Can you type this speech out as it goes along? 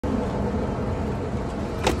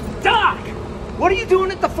What are you doing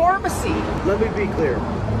at the pharmacy? Let me be clear.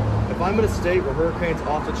 If I'm in a state where hurricanes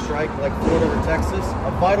often strike, like Florida or Texas,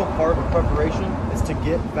 a vital part of preparation is to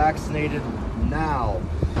get vaccinated now.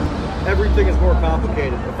 Everything is more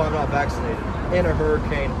complicated if I'm not vaccinated and a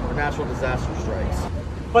hurricane or natural disaster strikes.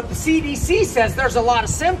 But the CDC says there's a lot of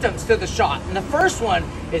symptoms to the shot, and the first one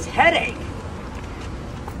is headache.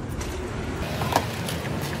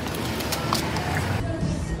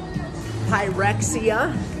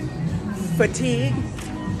 Pyrexia, fatigue,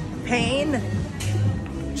 pain,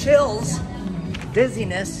 chills,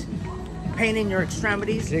 dizziness, pain in your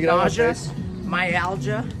extremities, nausea,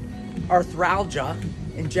 myalgia, arthralgia,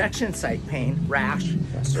 injection site pain, rash,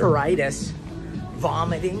 pruritus,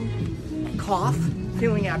 vomiting, cough,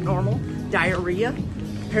 feeling abnormal, diarrhea,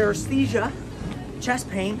 paresthesia, chest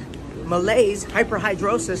pain, malaise,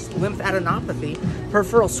 hyperhidrosis, lymphadenopathy,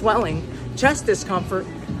 peripheral swelling, chest discomfort,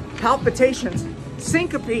 palpitations,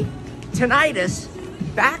 syncope, tinnitus,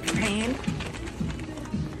 back pain,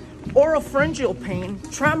 oropharyngeal pain,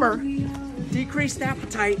 tremor, decreased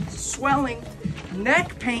appetite, swelling,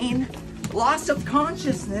 neck pain, loss of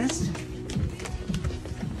consciousness,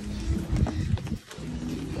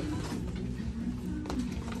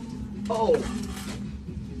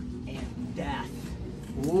 and death.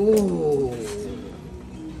 Ooh.